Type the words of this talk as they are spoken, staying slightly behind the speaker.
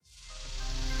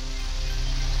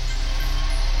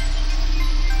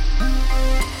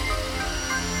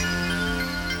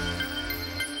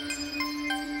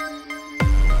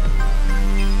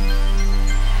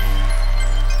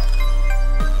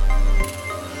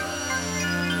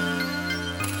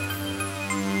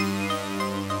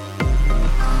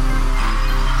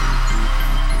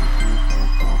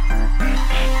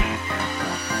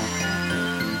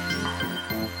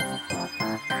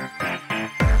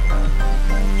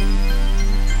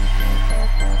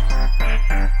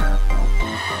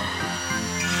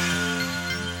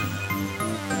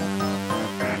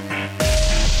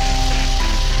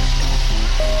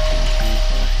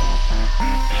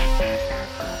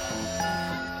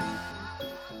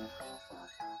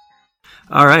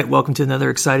All right, welcome to another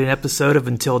exciting episode of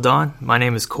Until Dawn. My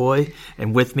name is Coy,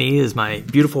 and with me is my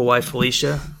beautiful wife,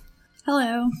 Felicia.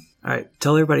 Hello. All right,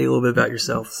 tell everybody a little bit about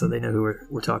yourself so they know who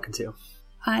we're talking to.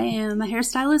 I am a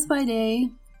hairstylist by day,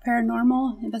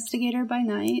 paranormal investigator by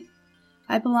night.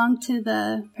 I belong to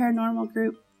the paranormal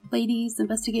group Ladies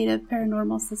Investigative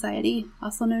Paranormal Society,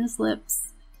 also known as LIPS.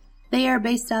 They are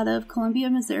based out of Columbia,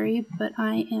 Missouri, but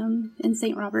I am in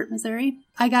St. Robert, Missouri.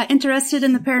 I got interested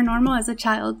in the paranormal as a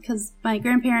child because my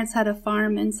grandparents had a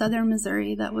farm in southern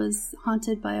Missouri that was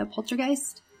haunted by a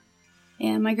poltergeist.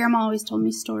 And my grandma always told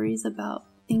me stories about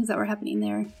things that were happening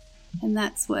there. And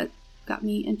that's what got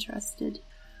me interested.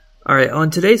 All right, on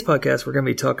today's podcast, we're going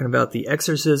to be talking about the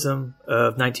Exorcism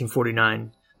of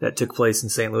 1949 that took place in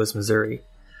St. Louis, Missouri.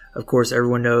 Of course,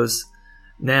 everyone knows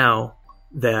now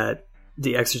that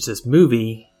the Exorcist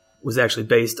movie was actually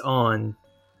based on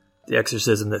the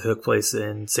exorcism that took place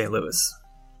in St. Louis.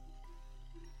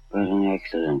 What an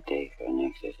excellent day for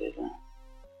an exorcism.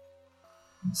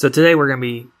 So today we're going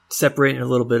to be separating a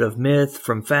little bit of myth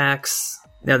from facts.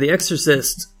 Now, the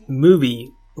Exorcist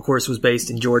movie, of course, was based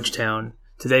in Georgetown.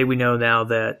 Today we know now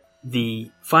that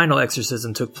the final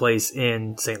exorcism took place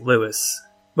in St. Louis.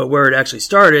 But where it actually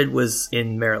started was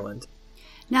in Maryland.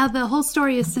 Now, the whole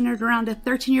story is centered around a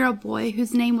 13-year-old boy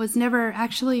whose name was never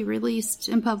actually released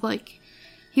in public.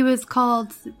 He was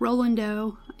called Roland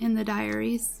Doe in the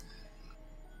diaries.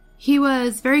 He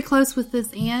was very close with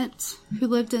his aunt who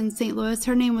lived in St. Louis.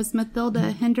 Her name was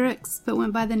Mathilda Hendricks, but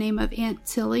went by the name of Aunt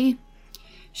Tilly.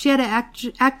 She had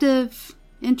an active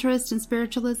interest in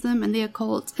spiritualism and the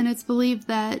occult, and it's believed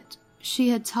that she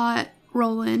had taught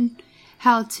Roland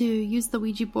how to use the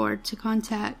Ouija board to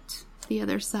contact the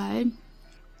other side.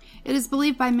 It is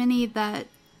believed by many that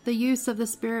the use of the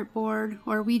spirit board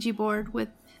or Ouija board with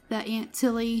the Aunt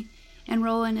Tilly and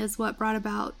Roland is what brought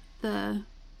about the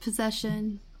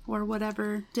possession or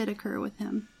whatever did occur with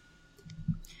him.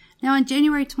 Now, on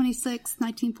January 26,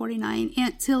 1949,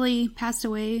 Aunt Tilly passed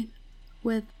away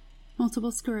with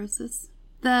multiple sclerosis.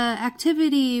 The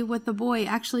activity with the boy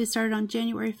actually started on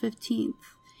January 15th,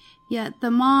 yet the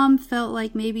mom felt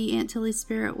like maybe Aunt Tilly's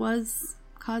spirit was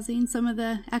causing some of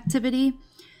the activity.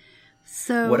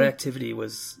 So, what activity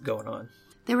was going on?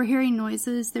 They were hearing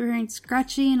noises. They were hearing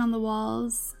scratching on the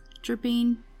walls,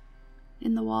 dripping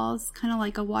in the walls, kind of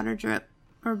like a water drip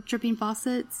or dripping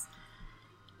faucets.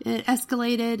 It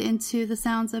escalated into the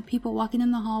sounds of people walking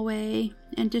in the hallway,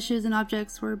 and dishes and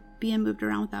objects were being moved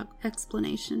around without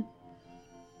explanation.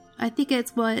 I think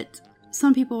it's what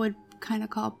some people would kind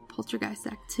of call poltergeist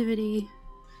activity,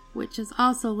 which is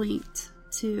also linked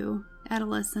to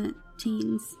adolescent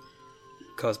teens.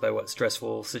 Caused by what?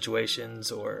 Stressful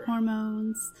situations or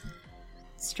hormones,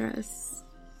 stress,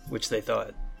 which they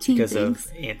thought teen because things.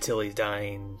 Of Aunt Tilly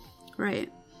dying.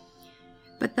 Right.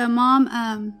 But the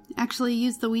mom actually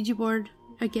used the Ouija board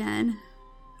again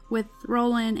with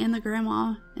Roland and the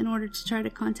grandma in order to try to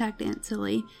contact Aunt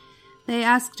Tilly. They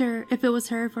asked her if it was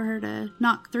her for her to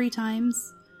knock 3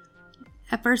 times.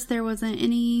 At first there wasn't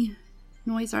any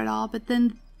noise at all, but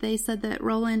then they said that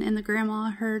Roland and the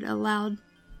grandma heard a loud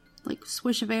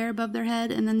swish of air above their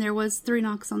head, and then there was 3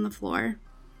 knocks on the floor.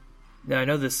 Now, I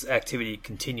know this activity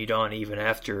continued on even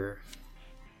after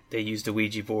they used the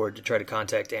Ouija board to try to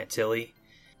contact Aunt Tilly.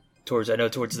 Towards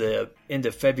the end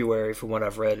of February, from what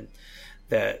I've read,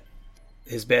 that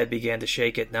his bed began to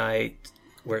shake at night,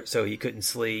 so he couldn't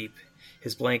sleep.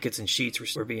 His blankets and sheets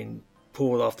were being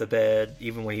pulled off the bed,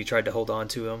 even when he tried to hold on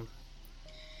to them.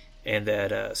 And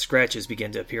that scratches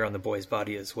began to appear on the boy's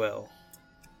body as well.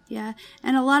 Yeah,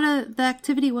 and a lot of the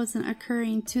activity wasn't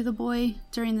occurring to the boy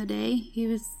during the day. He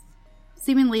was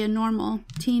seemingly a normal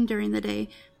teen during the day,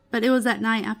 but it was at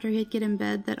night after he'd get in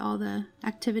bed that all the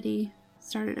activity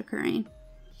started occurring.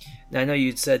 Now, I know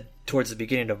you'd said towards the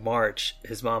beginning of March,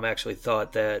 his mom actually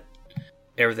thought that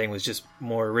everything was just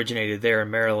more originated there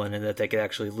in Maryland and that they could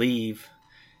actually leave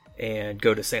and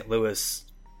go to St. Louis,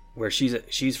 where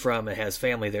she's from and has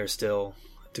family there still,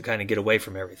 to kind of get away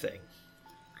from everything.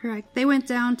 Correct. They went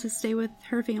down to stay with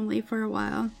her family for a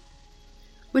while,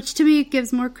 which to me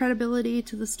gives more credibility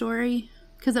to the story,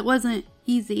 because it wasn't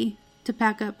easy to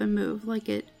pack up and move like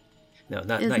it No,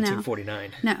 not is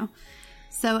 1949. now. No.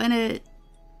 So, and it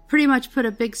pretty much put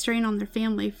a big strain on their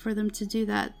family for them to do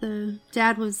that. The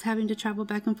dad was having to travel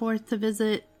back and forth to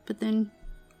visit, but then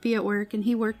be at work, and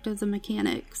he worked as a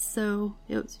mechanic, so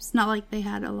it's not like they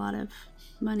had a lot of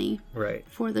money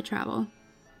for the travel.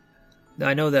 Now,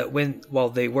 I know that while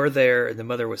they were there and the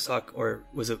mother was talking, or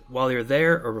was it while they were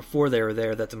there or before they were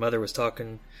there, that the mother was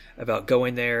talking about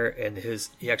going there, and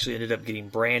he actually ended up getting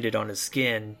branded on his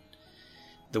skin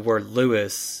the word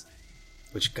Lewis,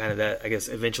 which kind of that, I guess,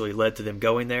 eventually led to them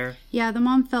going there. Yeah, the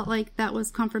mom felt like that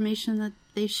was confirmation that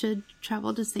they should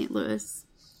travel to St. Louis.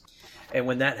 And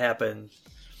when that happened,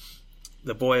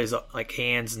 the boy's like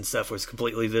hands and stuff was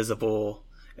completely visible,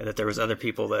 and that there was other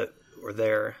people that were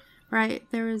there. Right,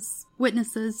 there was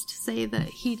witnesses to say that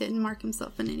he didn't mark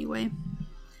himself in any way.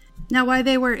 Now, while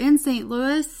they were in St.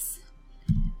 Louis,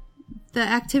 the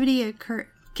activity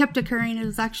kept occurring. It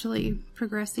was actually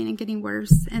progressing and getting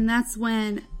worse. And that's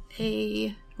when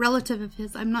a relative of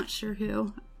his, I'm not sure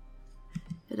who,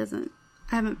 I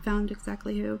haven't found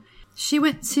exactly who. She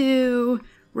went to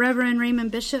Reverend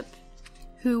Raymond Bishop,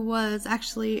 who was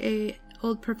actually a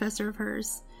old professor of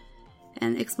hers,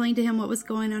 and explained to him what was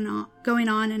going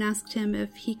on and asked him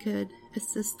if he could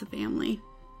assist the family.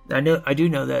 I do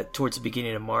know that towards the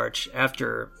beginning of March,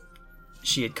 after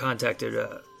she had contacted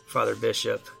Father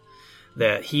Bishop,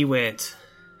 that he went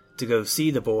to go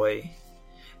see the boy,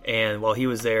 and while he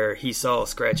was there, he saw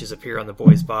scratches appear on the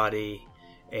boy's body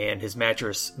and his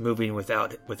mattress moving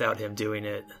without him doing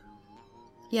it.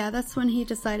 Yeah, that's when he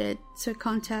decided to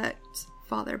contact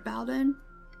Father Bowden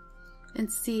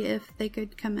and see if they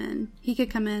could come in. He could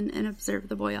come in and observe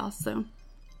the boy also.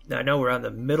 Now, I know around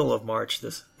the middle of March,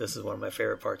 this is one of my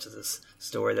favorite parts of this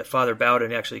story, that Father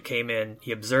Bowden actually came in.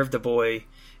 He observed the boy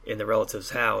in the relative's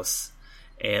house,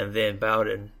 and then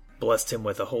Bowden blessed him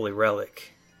with a holy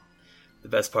relic. The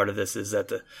best part of this is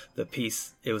that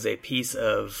it was a piece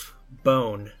of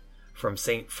bone from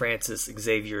St. Francis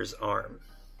Xavier's arm.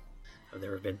 I've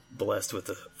never been blessed with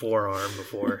a forearm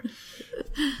before.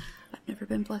 I've never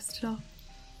been blessed at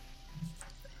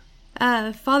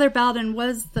all. Father Bowden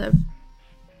was the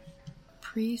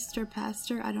priest or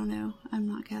pastor, I don't know, I'm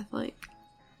not Catholic,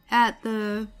 at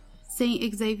the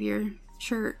St. Xavier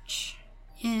Church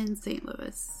in St.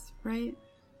 St. right?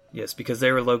 Yes, because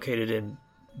they were located in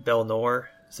Belnor,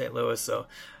 St. Louis, so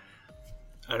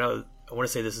I want to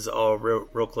say this is all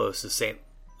real close to St.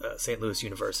 Louis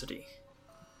University.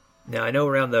 Now, I know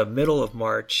around the middle of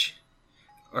March,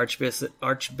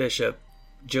 Archbishop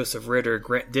Joseph Ritter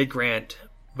did grant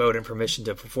Bowden permission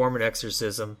to perform an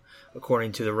exorcism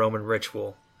according to the Roman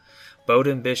ritual.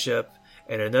 Bowden Bishop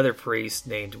and another priest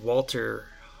named Walter,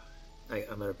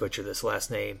 I'm going to butcher this last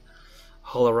name,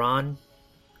 Halloran,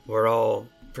 were all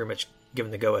pretty much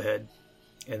given the go-ahead.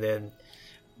 And then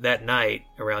that night,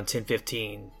 around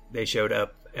 10:15, they showed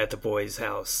up at the boy's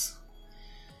house,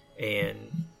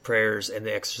 and prayers and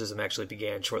the exorcism actually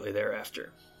began shortly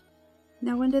thereafter.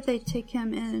 Now, when did they take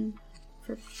him in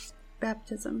for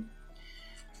baptism?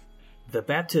 The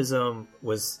baptism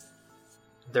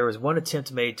there was one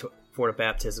attempt made for a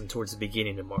baptism towards the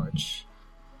beginning of March.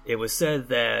 It was said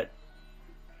that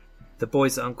the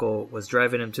boy's uncle was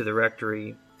driving him to the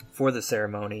rectory for the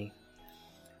ceremony.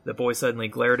 The boy suddenly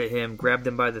glared at him, grabbed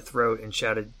him by the throat, and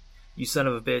shouted, "You son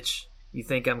of a bitch, you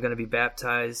think I'm going to be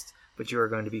baptized, but you are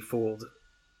going to be fooled."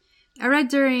 I read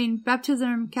during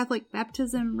Catholic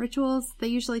baptism rituals, they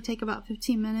usually take about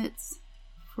 15 minutes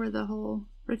for the whole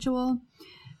ritual.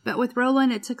 But with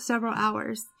Roland, it took several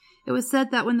hours. It was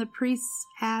said that when the priests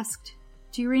asked,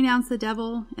 "Do you renounce the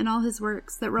devil and all his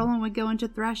works?" that Roland would go into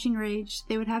thrashing rage.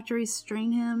 They would have to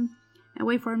restrain him and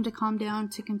wait for him to calm down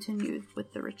to continue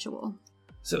with the ritual.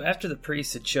 So after the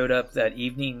priests had showed up that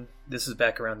evening, this was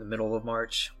back around the middle of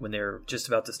March, when they were just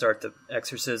about to start the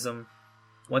exorcism.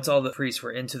 Once all the priests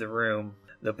were into the room,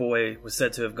 the boy was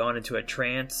said to have gone into a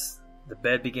trance. The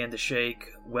bed began to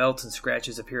shake. Welts and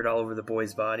scratches appeared all over the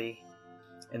boy's body.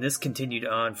 And this continued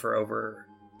on for over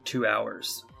 2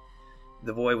 hours.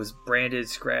 The boy was branded,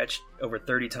 scratched over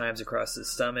 30 times across his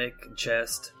stomach and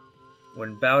chest.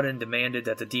 When Bowden demanded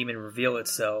that the demon reveal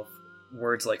itself,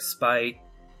 words like spite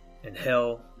and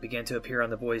hell began to appear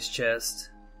on the boy's chest,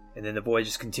 and then the boy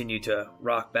just continued to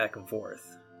rock back and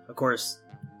forth. Of course,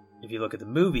 if you look at the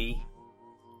movie,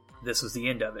 this was the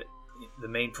end of it. The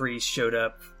main priest showed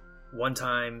up one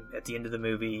time at the end of the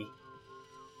movie,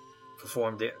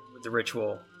 performed the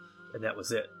ritual, and that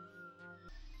was it.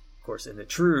 Of course, in the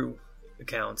true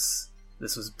accounts,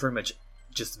 this was pretty much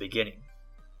just the beginning.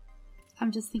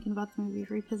 I'm just thinking about the movie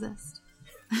Repossessed.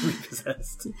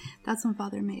 Repossessed. That's when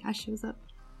Father May shows up.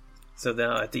 So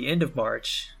now, at the end of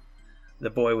March, the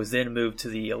boy was then moved to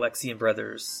the Alexian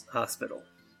Brothers Hospital.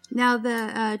 Now,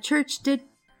 the church did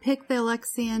pick the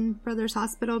Alexian Brothers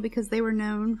Hospital because they were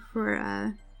known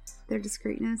for their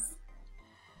discreetness.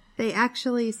 They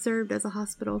actually served as a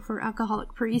hospital for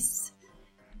alcoholic priests.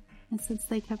 And since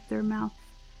they kept their mouth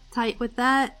tight with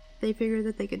that, they figured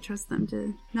that they could trust them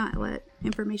to not let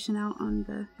information out on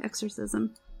the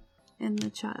exorcism and the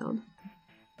child.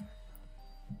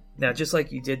 Now, just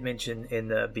like you did mention in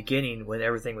the beginning when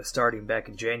everything was starting back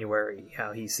in January,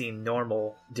 how he seemed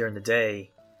normal during the day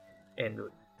and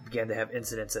began to have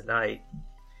incidents at night,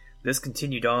 this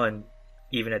continued on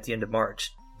even at the end of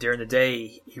March. During the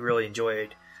day, he really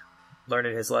enjoyed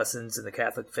learning his lessons in the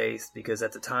Catholic faith because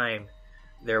at the time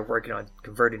they were working on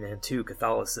converting him to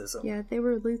Catholicism. Yeah, they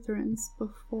were Lutherans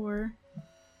before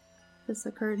this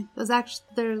occurred. It was actually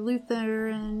their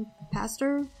Lutheran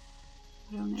pastor.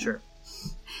 I don't know. Sure.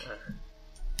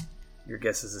 Your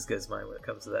guess is as good as mine when it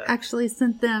comes to that. Actually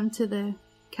sent them to the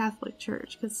Catholic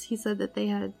Church because he said that they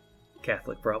had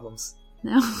Catholic problems.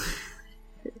 No.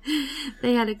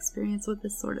 They had experience with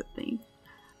this sort of thing.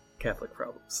 Catholic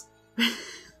problems.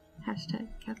 Hashtag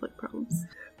Catholic problems.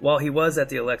 While he was at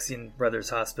the Alexian Brothers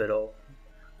Hospital,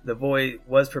 the boy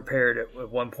was prepared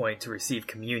at one point to receive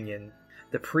communion.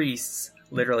 The priests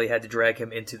literally had to drag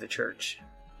him into the church.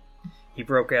 He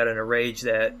broke out in a rage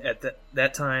that at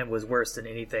that time was worse than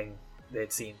anything they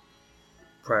had seen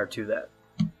prior to that.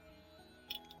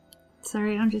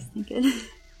 Sorry, I'm just thinking.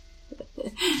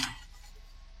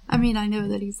 I mean, I know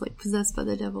that he's like possessed by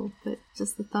the devil, but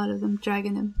just the thought of them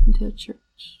dragging him into a church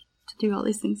to do all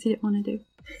these things he didn't want to do.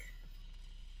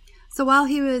 So while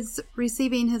he was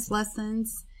receiving his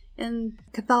lessons in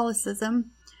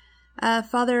Catholicism,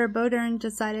 Father Bodern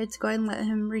decided to go ahead and let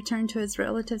him return to his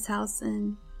relative's house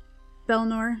in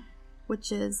Belnor,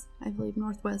 which is, I believe,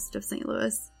 northwest of St.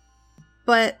 Louis.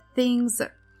 But things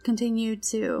continued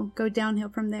to go downhill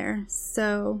from there,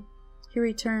 so he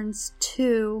returns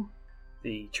to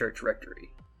the church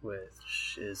rectory,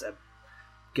 which is, I'm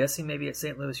guessing, maybe at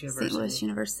St. Louis University. St. Louis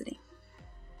University.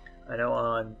 I know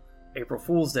on April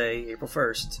Fool's Day, April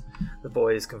 1st, the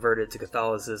boy is converted to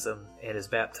Catholicism and is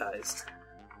baptized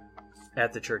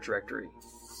at the church rectory.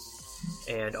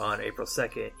 And on April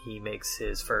 2nd, he makes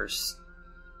his first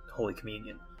Holy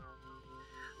Communion.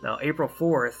 Now, April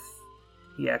 4th,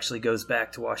 he actually goes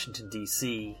back to Washington,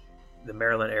 D.C., the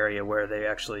Maryland area where they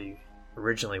actually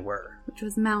originally were. Which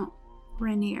was Mount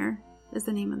Rainier, is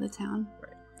the name of the town.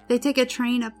 Right. They take a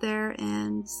train up there,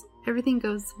 and everything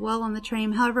goes well on the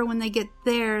train. However, when they get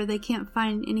there, they can't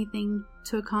find anything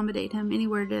to accommodate him,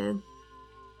 anywhere to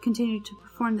continue to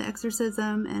perform the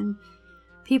exorcism, and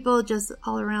people just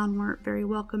all around weren't very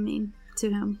welcoming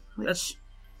to him.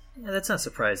 That's not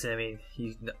surprising. I mean,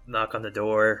 you knock on the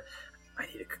door, I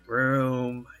need a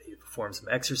room, I need to perform some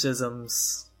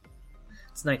exorcisms.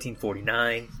 It's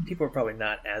 1949. People are probably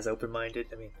not as open-minded.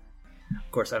 I mean,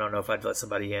 of course, I don't know if I'd let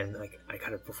somebody in. Like, I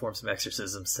gotta perform some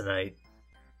exorcisms tonight.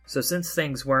 So since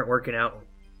things weren't working out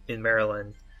in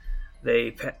Maryland,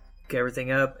 they pack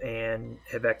everything up and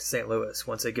head back to St. Louis.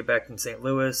 Once they get back in St.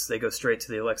 Louis, they go straight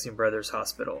to the Alexian Brothers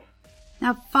Hospital.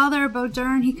 Now, Father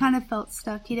Bodern, he kind of felt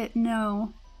stuck. He didn't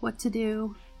know what to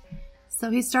do. So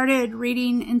he started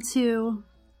reading into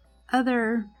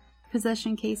other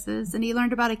possession cases, and he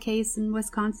learned about a case in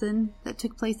Wisconsin that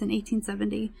took place in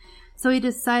 1870. So he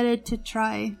decided to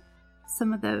try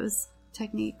some of those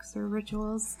techniques or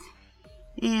rituals.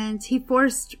 And he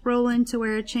forced Roland to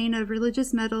wear a chain of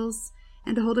religious medals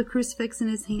and to hold a crucifix in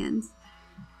his hands.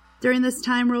 During this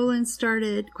time, Roland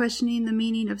started questioning the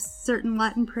meaning of certain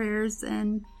Latin prayers,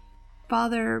 and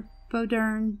Father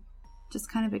Bodern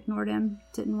just kind of ignored him,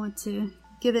 didn't want to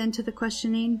give in to the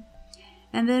questioning.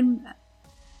 And then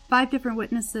 5 different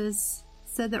witnesses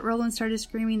said that Roland started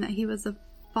screaming that he was a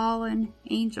fallen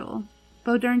angel.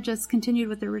 Bodern just continued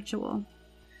with the ritual.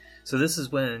 So this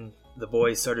is when the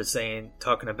boys started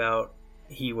talking about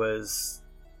he was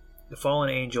the fallen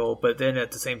angel, but then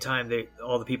at the same time,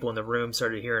 all the people in the room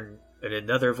started hearing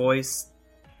another voice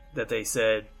that they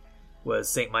said was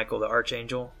Saint Michael the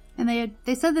Archangel. And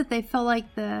they said that they felt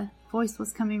like the voice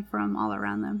was coming from all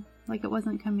around them, like it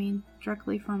wasn't coming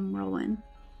directly from Roland.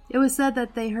 It was said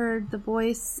that they heard the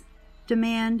voice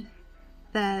demand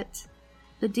that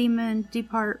the demon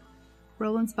depart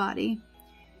Roland's body.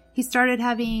 He started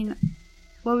having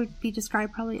what would be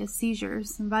described probably as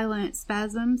seizures and violent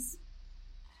spasms.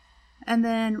 And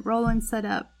then Roland sat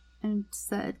up and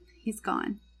said, he's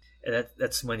gone. And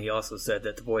that's when he also said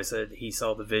that the boy said he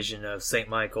saw the vision of St.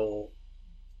 Michael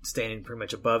standing pretty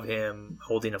much above him,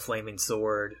 holding a flaming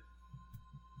sword.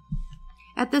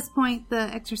 At this point, the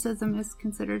exorcism is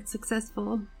considered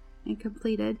successful and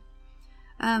completed.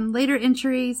 Later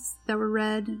entries that were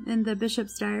read in the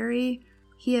bishop's diary,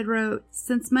 he had wrote,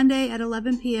 "Since Monday at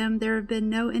 11 p.m., there have been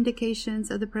no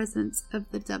indications of the presence of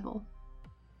the devil."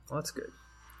 Well, that's good.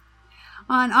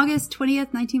 On August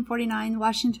 20th, 1949,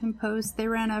 Washington Post, they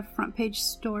ran a front page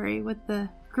story with the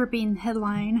gripping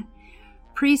headline,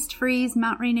 "Priest Frees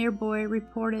Mount Rainier Boy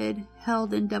Reported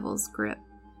Held in Devil's Grip."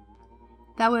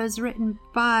 That was written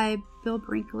by Bill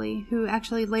Brinkley, who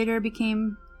actually later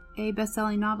became a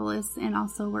best-selling novelist and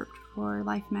also worked for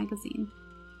Life magazine.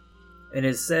 And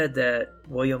it's said that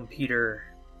William Peter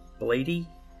Blatty,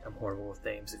 I'm horrible with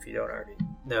names if you don't already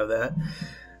know that,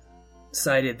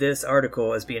 cited this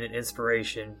article as being an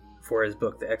inspiration for his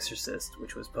book The Exorcist,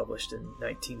 which was published in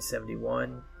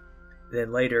 1971.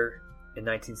 Then later, in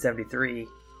 1973,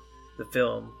 the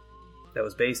film that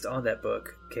was based on that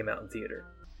book came out in theater.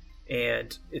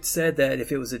 And it's said that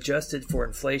if it was adjusted for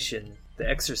inflation, The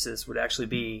Exorcist would actually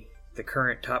be the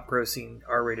current top-grossing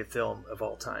R-rated film of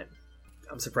all time.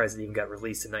 I'm surprised it even got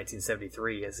released in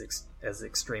 1973, as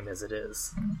extreme as it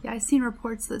is. Yeah, I've seen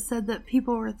reports that said that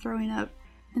people were throwing up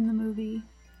in the movie,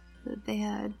 that they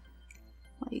had,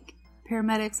 like,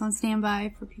 paramedics on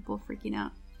standby for people freaking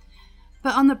out.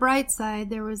 But on the bright side,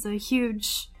 there was a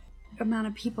huge amount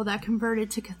of people that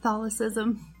converted to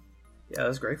Catholicism. Yeah, that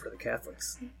was great for the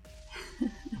Catholics.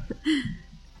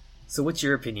 So what's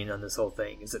your opinion on this whole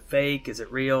thing? Is it fake? Is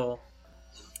it real?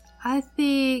 I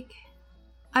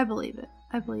believe it.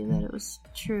 I believe that it was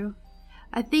true.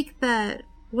 I think that,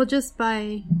 well, just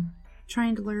by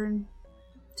trying to learn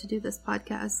to do this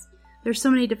podcast, there's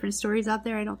so many different stories out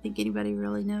there. I don't think anybody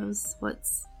really knows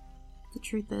what's the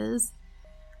truth is.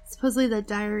 Supposedly the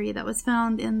diary that was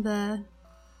found in the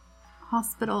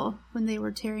hospital when they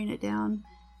were tearing it down,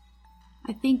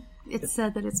 I think it's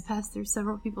said that it's passed through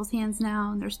several people's hands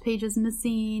now, and there's pages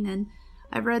missing, and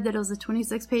I've read that it was a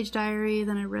 26-page diary,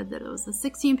 then I read that it was a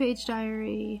 16-page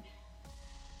diary.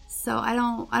 So I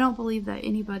don't believe that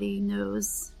anybody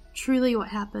knows truly what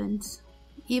happened.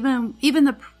 Even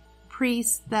the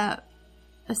priest that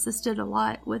assisted a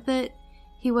lot with it,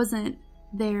 he wasn't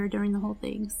there during the whole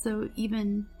thing. So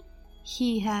even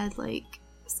he had, like,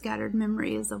 scattered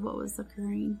memories of what was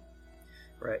occurring.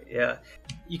 Right, yeah.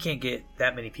 You can't get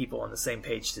that many people on the same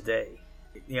page today.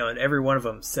 And every one of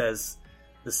them says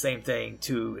the same thing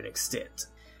to an extent.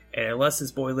 And unless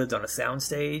this boy lived on a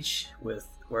soundstage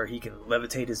where he can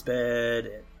levitate his bed,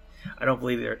 and I don't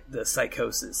believe the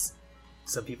psychosis.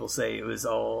 Some people say it was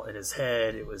all in his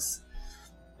head, it was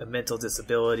a mental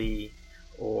disability,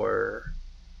 or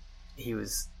he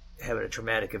was having a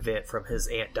traumatic event from his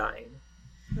aunt dying.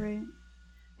 Right.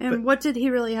 And what did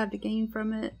he really have to gain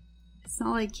from it? It's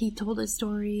not like he told his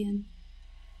story and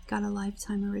got a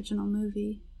Lifetime original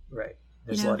movie. Right.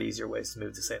 There's a lot easier ways to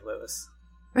move to St. Louis.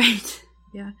 Right.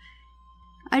 Yeah.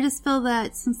 I just feel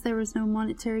that since there was no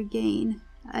monetary gain,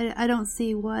 I don't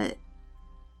see why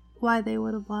they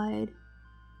would have lied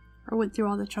or went through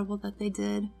all the trouble that they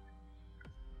did.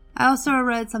 I also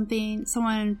read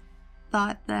someone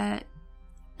thought that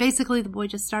basically the boy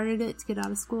just started it to get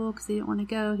out of school because he didn't want to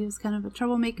go. He was kind of a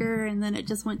troublemaker, and then it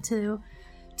just went too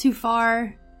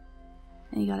far,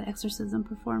 and he got an exorcism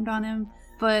performed on him.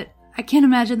 But I can't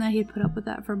imagine that he'd put up with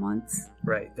that for months.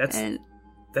 Right. That's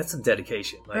some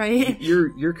dedication. Like, right.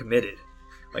 You're committed.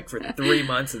 Like, for 3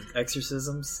 months of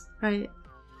exorcisms. Right.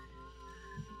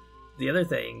 The other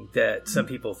thing that some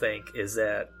people think is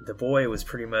that the boy was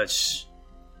pretty much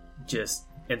just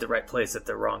in the right place at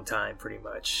the wrong time, pretty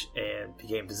much, and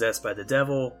became possessed by the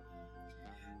devil.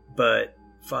 But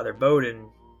Father Bowden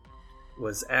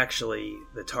was actually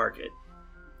the target.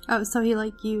 Oh, so he,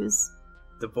 like, used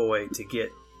the boy to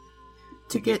get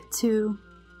to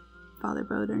Father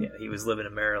Bowden. Yeah, he was living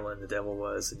in Maryland, the devil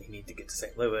was, and he needed to get to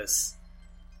St. Louis.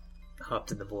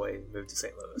 Hopped in the boy and moved to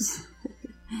St. Louis.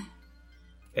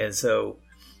 And so,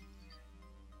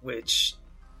 which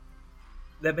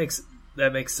that makes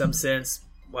some sense.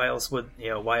 Why else would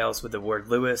the word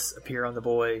Louis appear on the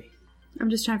boy? I'm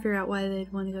just trying to figure out why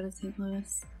they'd want to go to St.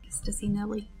 Louis. I guess to see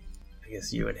Nellie. I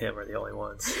guess you and him are the only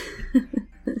ones.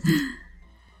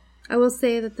 I will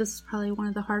say that this is probably one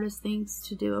of the hardest things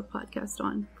to do a podcast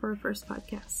on for a first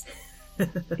podcast.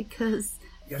 Because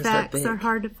facts are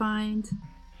hard to find.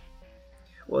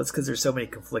 Well, it's because there's so many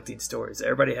conflicting stories.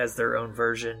 Everybody has their own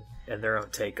version and their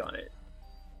own take on it.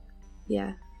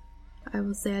 Yeah. I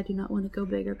will say I do not want to go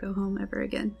big or go home ever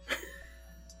again.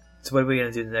 So what are we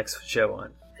going to do the next show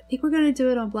on? I think we're going to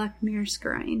do it on Black Mirror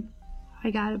scrying.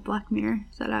 I got a Black Mirror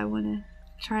that I want to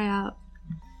try out.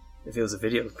 If it was a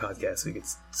video podcast, we could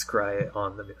scry it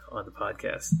on the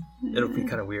podcast. It'll be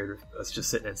kind of weird, us just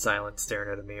sitting in silence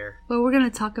staring at a mirror. Well, we're going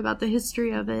to talk about the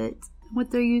history of it,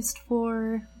 what they're used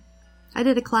for. I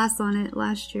did a class on it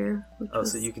last year.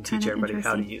 So you can teach everybody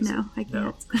how to use it? No, I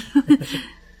can't. No.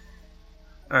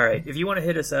 All right. If you want to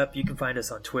hit us up, you can find us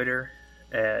on Twitter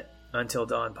at Until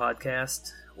Dawn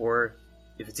Podcast, or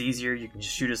if it's easier, you can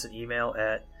just shoot us an email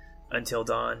at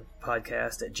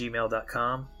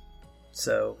untildawnpodcast@gmail.com.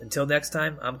 So until next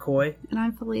time, I'm Coy. And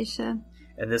I'm Felicia.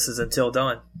 And this is Until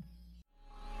Dawn.